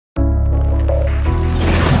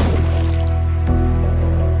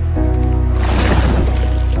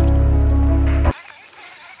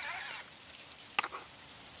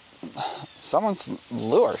someone's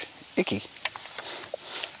lure. Icky.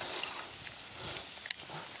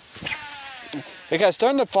 Because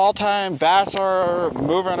during the fall time, bass are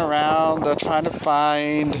moving around. They're trying to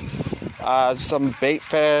find some bait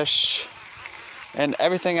fish and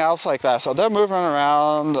everything else like that. So they're moving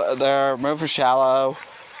around. They're moving shallow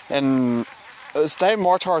and staying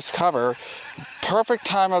more towards cover. Perfect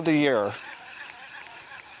time of the year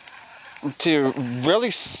to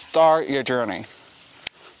really start your journey.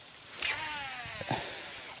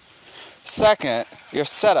 Second, your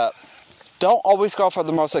setup. Don't always go for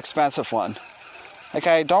the most expensive one.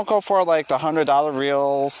 Okay, don't go for like the $100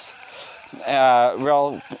 reels,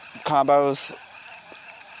 reel combos.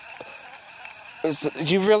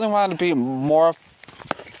 You really want to be more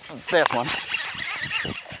this one.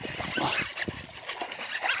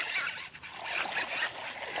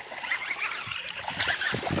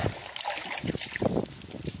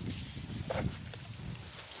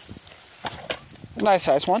 Nice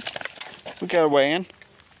size one. We got a weigh in.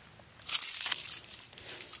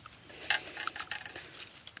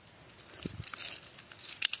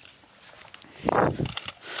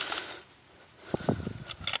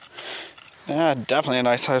 Yeah, definitely a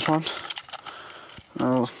nice size one.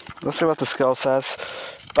 Let's see what the scale says.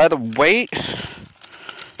 By the weight,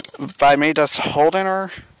 by me just holding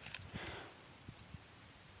her,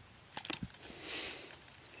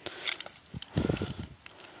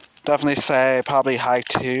 definitely say probably high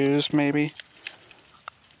 2s maybe.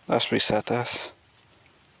 Let's reset this.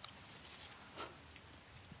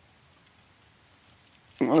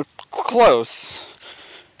 Close.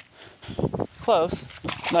 Close.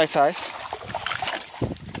 Nice size.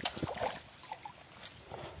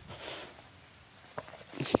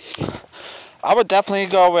 I would definitely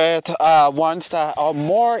go with ones that are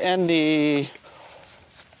more in the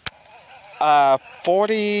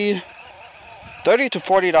 $30 to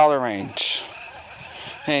 $40 range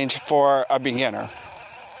for a beginner.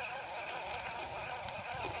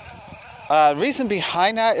 Reason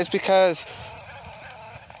behind that is because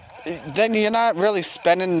then you're not really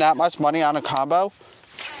spending that much money on a combo.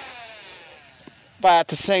 But at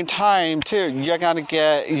the same time, too, you're gonna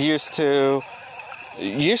get used to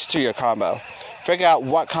your combo. Figure out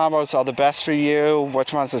what combos are the best for you,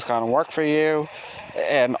 which ones is gonna work for you,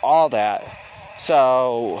 and all that.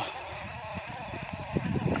 So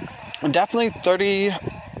definitely $30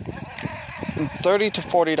 to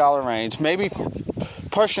 $40 range, maybe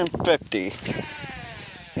pushing 50.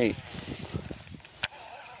 Hey.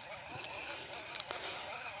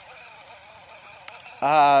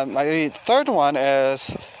 My third one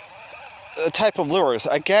is the type of lures.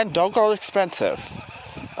 Again, don't go expensive.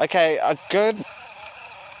 Okay, a good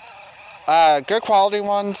quality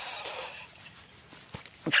ones.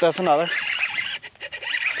 There's another.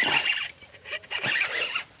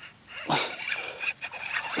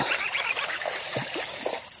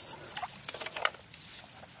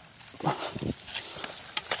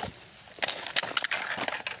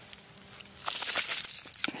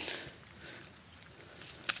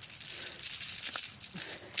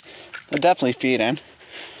 They're definitely feeding.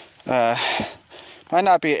 Might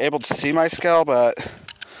not be able to see my scale, but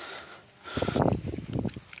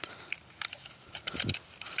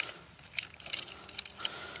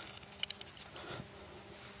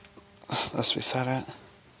let's reset it.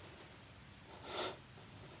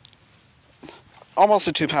 Almost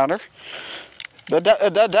a 2-pounder. They're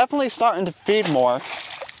definitely starting to feed more.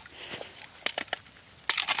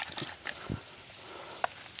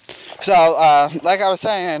 So, like I was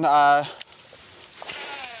saying,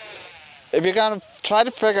 if you're gonna try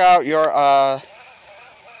to figure out your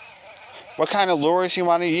what kind of lures you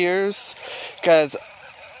want to use, because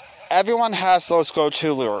everyone has those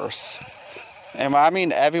go-to lures. And when I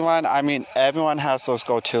mean everyone has those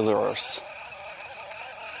go-to lures.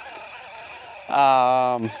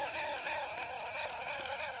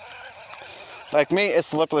 Like me,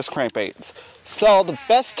 it's lipless crankbaits. So the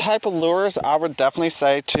best type of lures I would definitely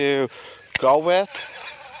say to go with,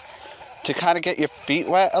 to kind of get your feet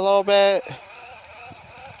wet a little bit,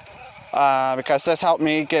 because this helped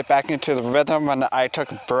me get back into the rhythm when I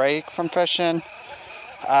took a break from fishing.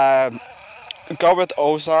 Go with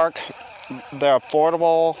Ozark. They're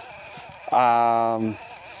affordable.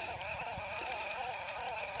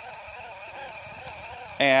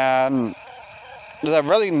 And they're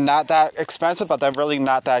really not that expensive, but they're really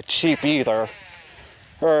not that cheap either.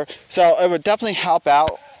 So it would definitely help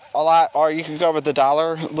out a lot. Or you could go with the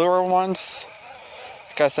dollar lure ones,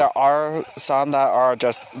 because there are some that are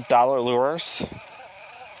just dollar lures.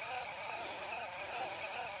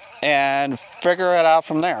 And figure it out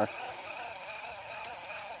from there.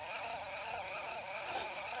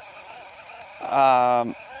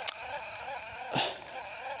 The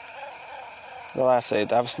last 8,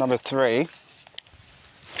 that was number 3.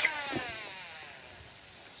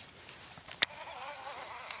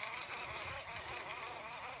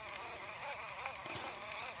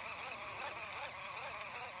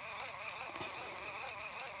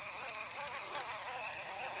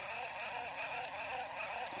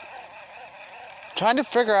 Trying to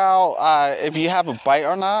figure out if you have a bite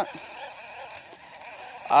or not.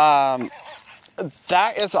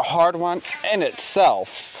 That is a hard one in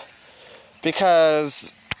itself.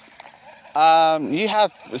 Because you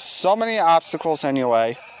have so many obstacles in your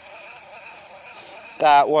way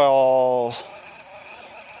that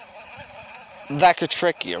could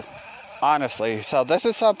trick you, honestly. So this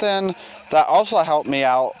is something that also helped me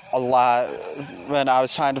out a lot when I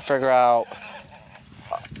was trying to figure out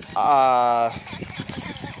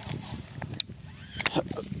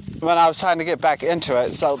when I was trying to get back into it.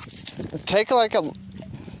 So take like a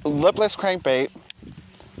lipless crankbait.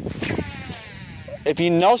 If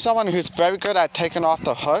you know someone who's very good at taking off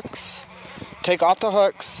the hooks, take off the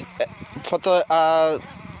hooks, put that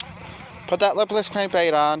lipless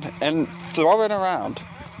crankbait on, and throw it around.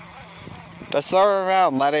 Just throw it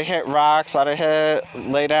around, let it hit rocks, let it hit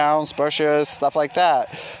laydowns, bushes, stuff like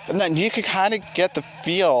that. And then you can kind of get the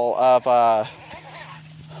feel of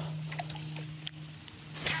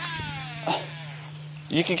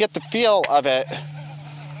it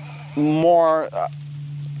more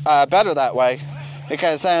better that way.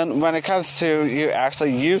 Because then when it comes to you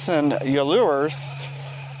actually using your lures,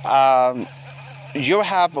 you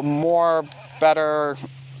have a better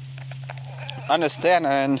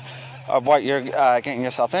understanding of what you're getting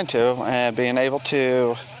yourself into, and being able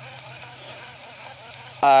to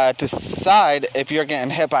decide if you're getting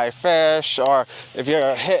hit by a fish, or if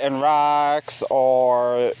you're hitting rocks,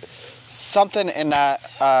 or something in that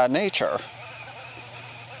nature.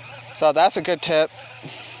 So that's a good tip.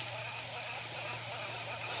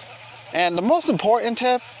 And the most important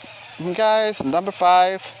tip, guys, number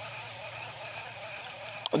 5,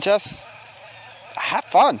 just have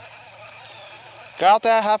fun. Go out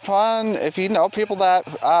there, have fun. If you know people that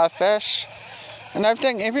fish and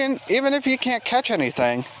everything, even if you can't catch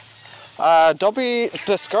anything, don't be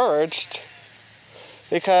discouraged,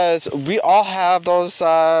 because we all have those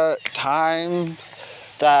times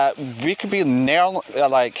that we could be hitting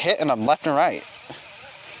them left and right.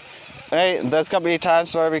 Hey, there's gonna be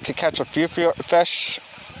times where we could catch a few fish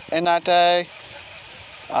in that day.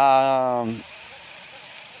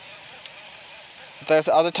 There's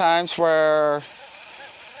other times where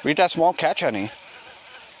we just won't catch any.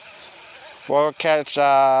 We'll catch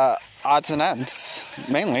odds and ends,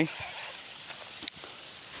 mainly.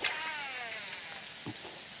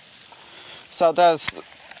 So just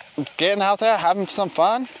getting out there, having some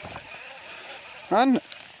fun.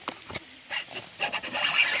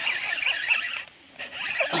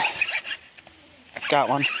 Got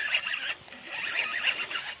one.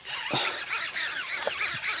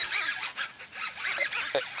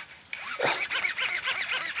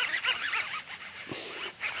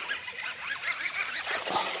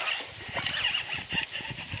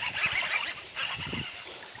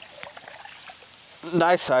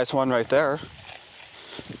 Nice size one right there.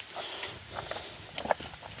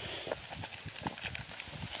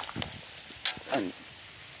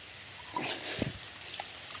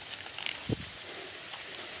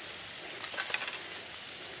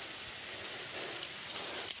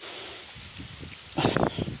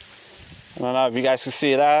 I don't know if you guys can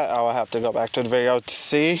see that. I'll have to go back to the video to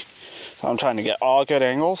see. So I'm trying to get all good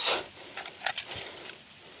angles.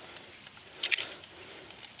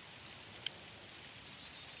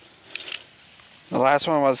 The last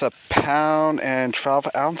one was 1 pound and 12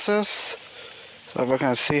 ounces. So we're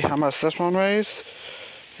going to see how much this one weighs.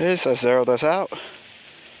 Let's zero this out.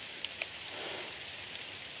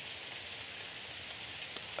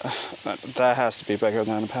 That has to be bigger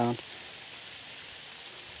than 1 pound.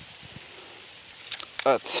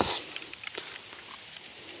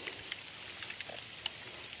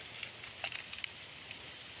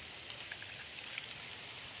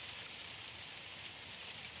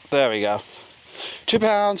 There we go. 2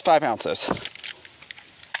 pounds, 5 ounces.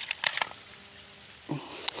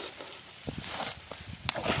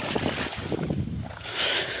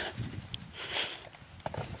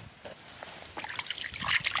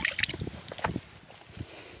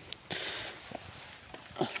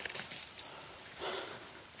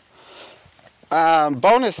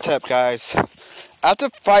 Bonus tip, guys. After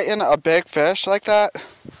fighting a big fish like that,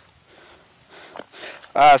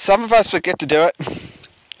 some of us forget to do it.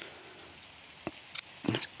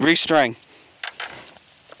 Restring.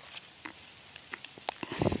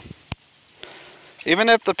 Even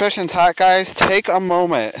if the fishing's hot, guys, take a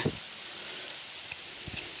moment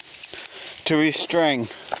to restring.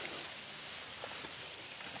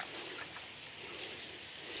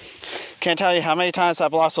 Can't tell you how many times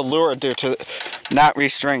I've lost a lure due to not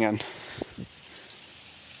restringing.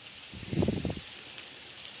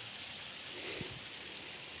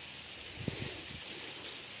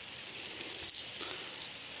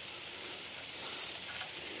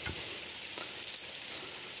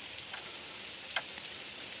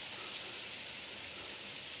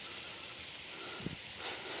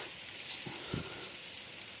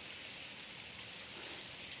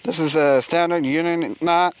 This is a standard uni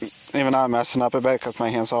knot, even though I'm messing up a bit because my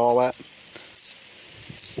hands are all wet.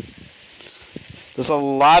 There's a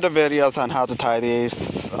lot of videos on how to tie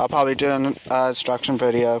these. I'll probably do an instruction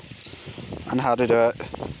video on how to do it.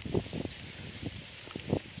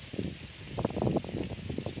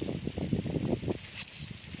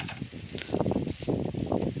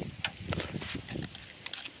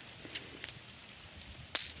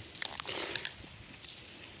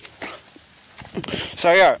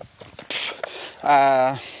 So yeah,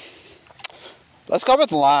 let's go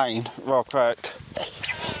with line real quick.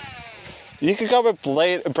 You could go with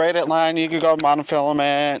braided line, you could go with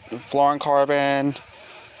monofilament, fluorocarbon,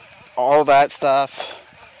 all that stuff.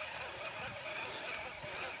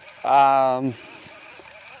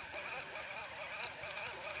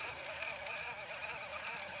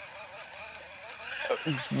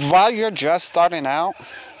 While you're just starting out,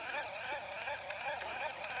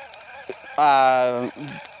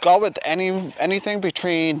 go with anything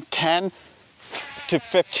between 10 to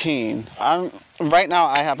 15. Right now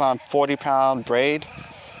I have on 40-pound braid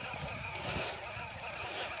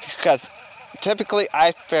because typically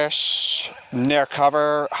I fish near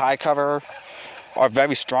cover, high cover, or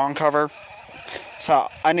very strong cover. So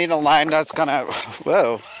I need a line that's gonna,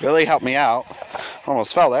 whoa, really help me out.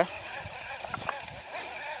 Almost fell there.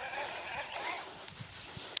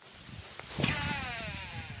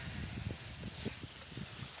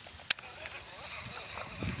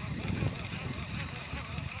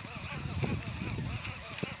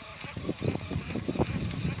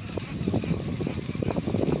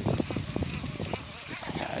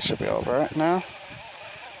 Should be over it now.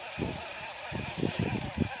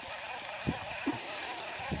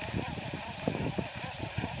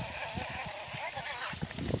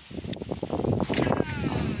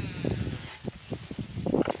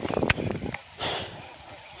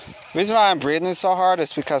 The reason why I'm breathing so hard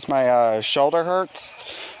is because my shoulder hurts.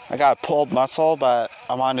 I got a pulled muscle, but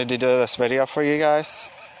I wanted to do this video for you guys.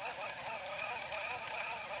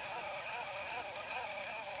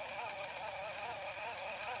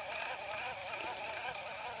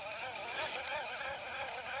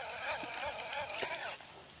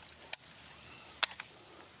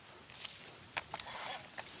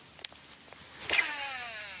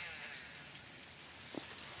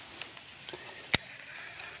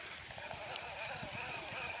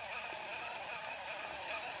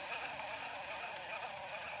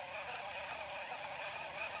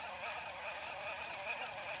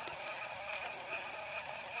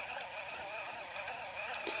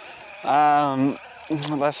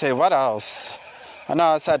 Let's see, what else? I know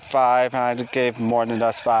I said 5, and I gave more than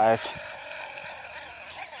just 5.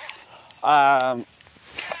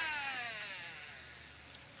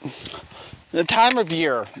 The time of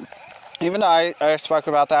year. Even though I spoke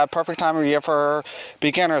about that, perfect time of year for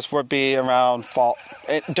beginners would be around fall,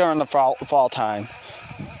 during the fall time.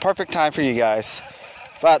 Perfect time for you guys.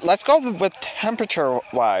 But let's go with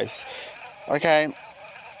temperature-wise. Okay.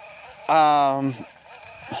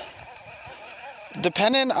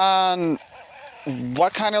 Depending on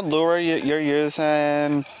what kind of lure you're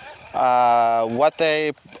using, what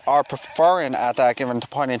they are preferring at that given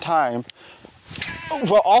point in time,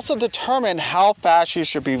 will also determine how fast you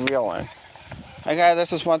should be reeling. Okay,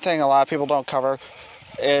 this is one thing a lot of people don't cover,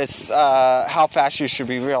 is how fast you should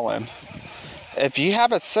be reeling. If you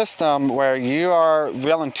have a system where you are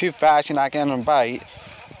reeling too fast, you're not getting a bite,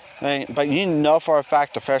 but you know for a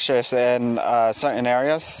fact the fish is in certain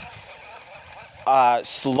areas,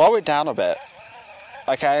 slow it down a bit,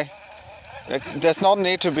 okay? There's no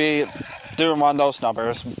need to be doing one of those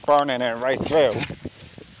numbers, burning it right through.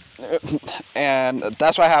 And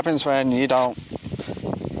that's what happens when you don't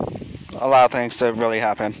allow things to really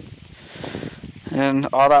happen. And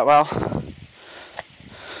all that well.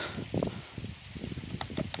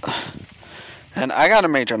 And I got a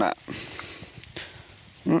major knot.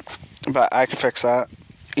 But I can fix that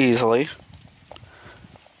easily.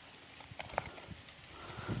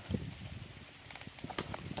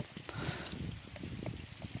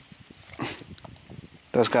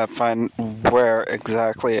 Just gotta find where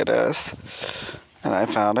exactly it is. And I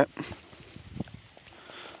found it.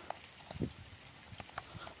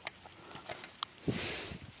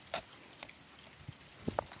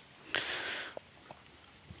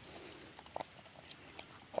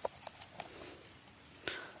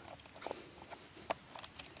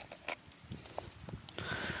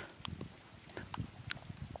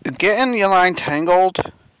 Getting your line tangled,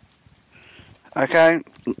 okay,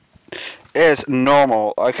 is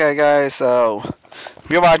normal, okay, guys. So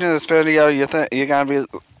if you're watching this video, you're gonna be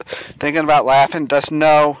thinking about laughing. Just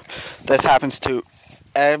know this happens to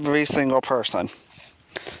every single person.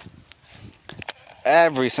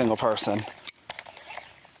 Every single person.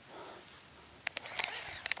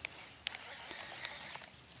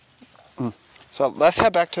 So let's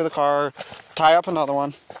head back to the car, tie up another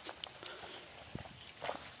one.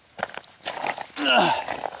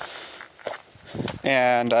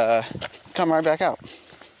 And come right back out.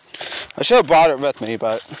 I should have brought it with me,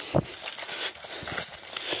 but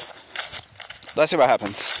let's see what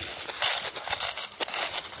happens.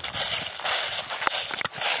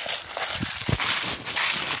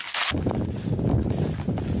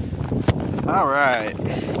 Alright,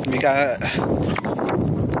 we got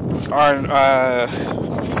our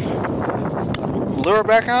lure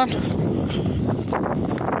back on.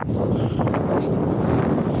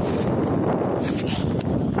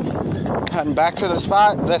 Heading back to the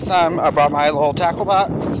spot. This time I brought my little tackle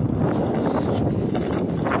box.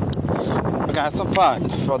 We got some fun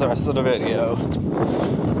for the rest of the video.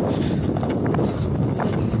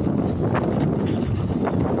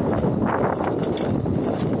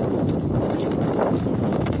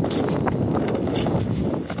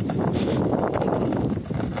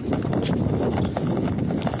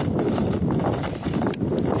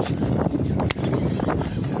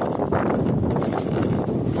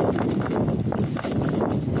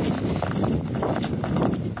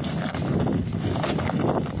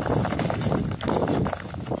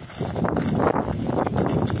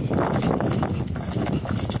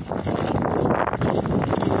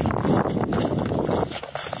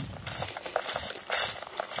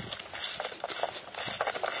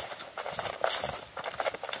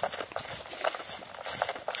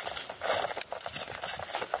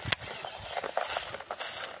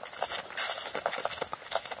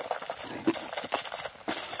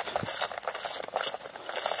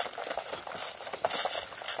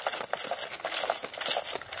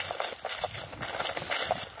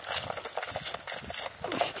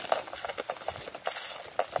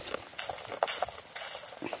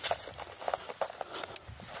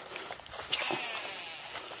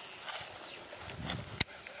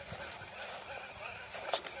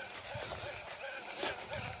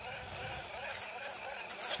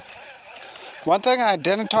 One thing I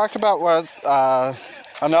didn't talk about was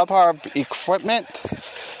another part of equipment.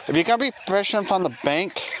 If you're going to be fishing from the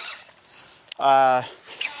bank,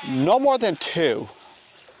 no more than 2.